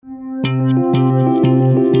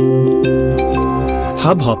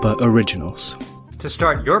Hubhopper Originals. To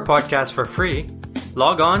start your podcast for free,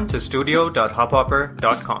 log on to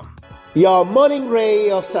studio.hubhopper.com. Your morning ray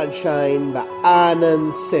of sunshine by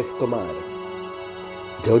Anand Sivkumar.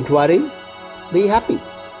 Don't worry, be happy.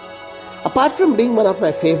 Apart from being one of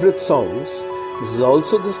my favorite songs, this is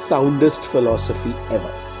also the soundest philosophy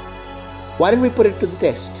ever. Why don't we put it to the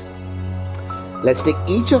test? Let's take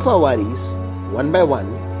each of our worries, one by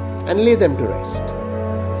one, and lay them to rest.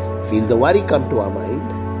 Feel the worry come to our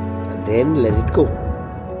mind, and then let it go.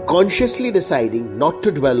 Consciously deciding not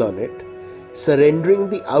to dwell on it, surrendering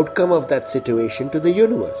the outcome of that situation to the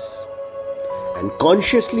universe, and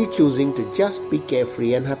consciously choosing to just be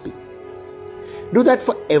carefree and happy. Do that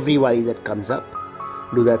for every worry that comes up.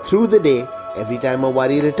 Do that through the day, every time a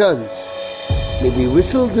worry returns. Maybe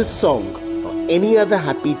whistle this song or any other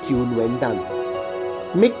happy tune when done.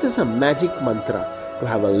 Make this a magic mantra to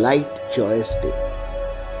have a light, joyous day.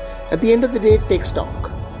 At the end of the day, take stock.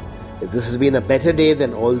 If this has been a better day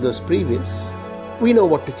than all those previous, we know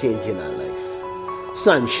what to change in our life.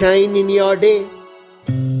 Sunshine in your day.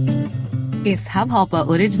 इस hub hopper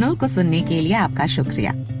original को सुनने के लिए आपका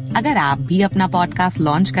शुक्रिया। अगर आप भी अपना पॉडकास्ट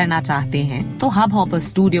लॉन्च करना चाहते हैं, तो हब हॉपर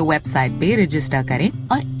स्टूडियो वेबसाइट पे रजिस्टर करें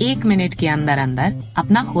और 1 मिनट के अंदर अंदर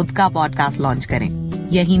अपना खुद का पॉडकास्ट लॉन्च करें।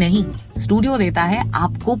 यही नहीं, स्टूडियो देता है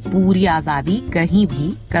आपको पूरी आजादी कहीं भी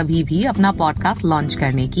कभी भी अपना पॉडकास्ट लॉन्च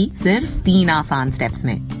करने की, सिर्फ 3 आसान स्टेप्स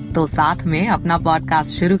में। तो साथ में अपना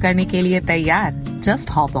पॉडकास्ट शुरू करने के लिए तैयार? Just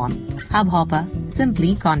hop on Hubhopper,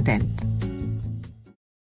 simply content.